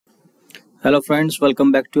Hello friends,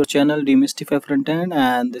 welcome back to your channel Demystify Frontend,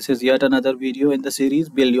 and this is yet another video in the series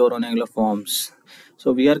Build Your Own Angular Forms.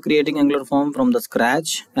 So we are creating Angular form from the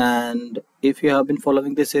scratch, and if you have been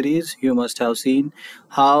following this series, you must have seen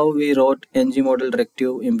how we wrote ngModel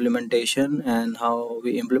directive implementation and how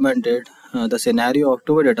we implemented the scenario of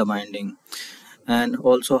two-way data binding, and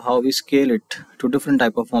also how we scale it to different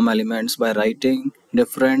type of form elements by writing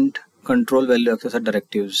different control value accessor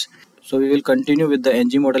directives. So we will continue with the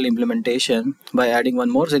ngModel implementation by adding one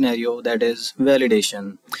more scenario, that is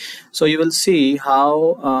validation. So you will see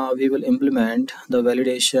how we will implement the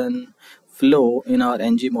validation flow in our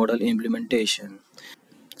ngModel implementation.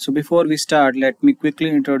 So before we start, let me quickly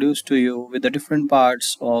introduce to you with the different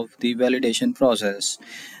parts of the validation process.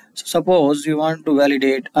 So suppose you want to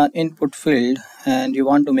validate an input field and you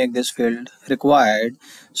want to make this field required.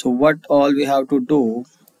 So what all we have to do?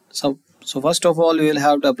 So first of all, we will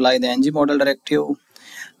have to apply the ngModel directive,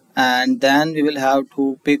 and then we will have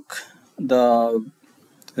to pick the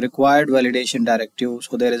required validation directive.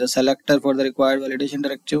 So there is a selector for the required validation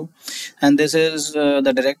directive, and this is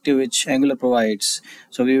the directive which Angular provides.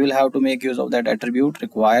 So we will have to make use of that attribute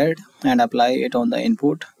required and apply it on the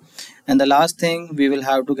input. And the last thing, we will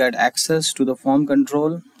have to get access to the form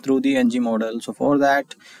control through the ngModel. So for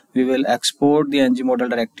that, we will export the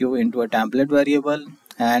ngModel directive into a template variable,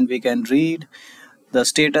 and we can read the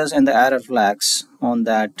status and the error flags on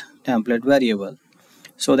that template variable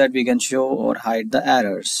so that we can show or hide the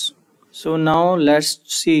errors. So now let's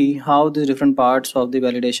see how the different parts of the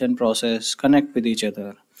validation process connect with each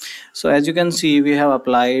other. So as you can see, we have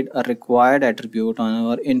applied a required attribute on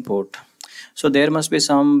our input. So there must be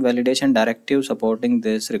some validation directive supporting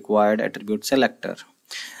this required attribute selector.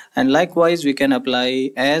 And likewise, we can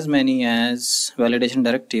apply as many as validation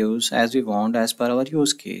directives as we want as per our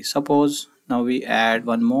use case. Suppose now we add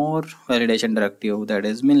one more validation directive, that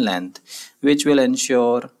is min length, which will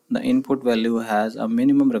ensure the input value has a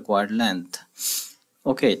minimum required length.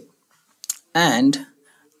 Okay, and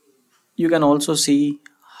you can also see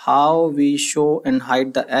how we show and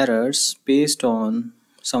hide the errors based on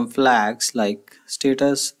some flags like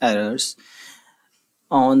status errors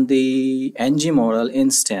on the ngModel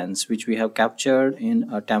instance, which we have captured in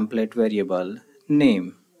a template variable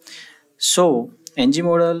name. So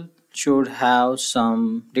ngModel should have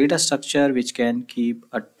some data structure which can keep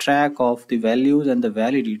a track of the values and the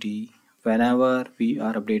validity whenever we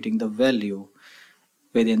are updating the value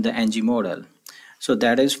within the ngModel. So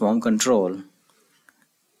that is form control.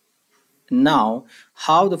 Now,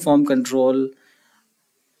 how the form control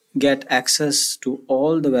get access to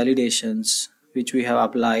all the validations which we have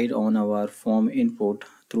applied on our form input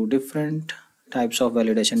through different types of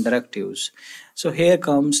validation directives. So here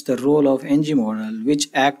comes the role of ngModel, which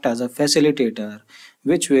act as a facilitator,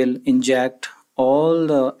 which will inject all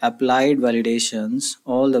the applied validations,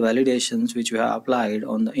 all the validations which we have applied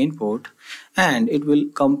on the input, and it will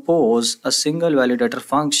compose a single validator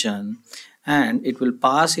function, and it will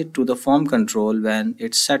pass it to the form control when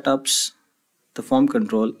it setups the form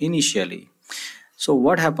control initially. So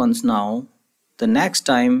what happens now? The next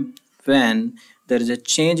time when there is a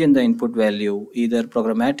change in the input value, either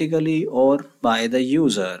programmatically or by the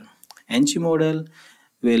user, ngModel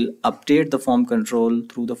will update the form control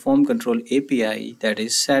through the form control API, that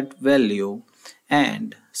is set value.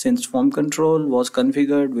 And since form control was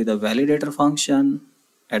configured with a validator function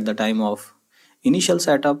at the time of initial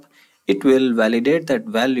setup, it will validate that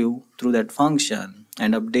value through that function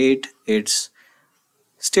and update its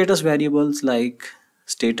status variables like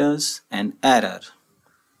status and error,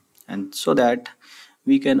 and so that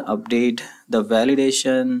we can update the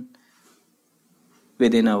validation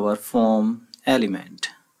within our form element.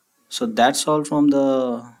 So that's all from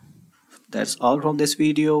this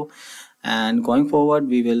video, and going forward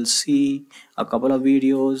we will see a couple of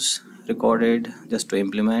videos recorded just to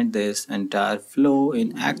implement this entire flow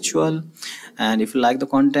in actual. And if you like the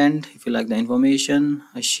content, if you like the information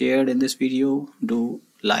I shared in this video, do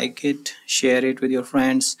like it, share it with your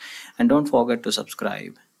friends, and don't forget to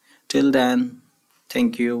subscribe. Till then,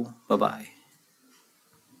 thank you, bye bye.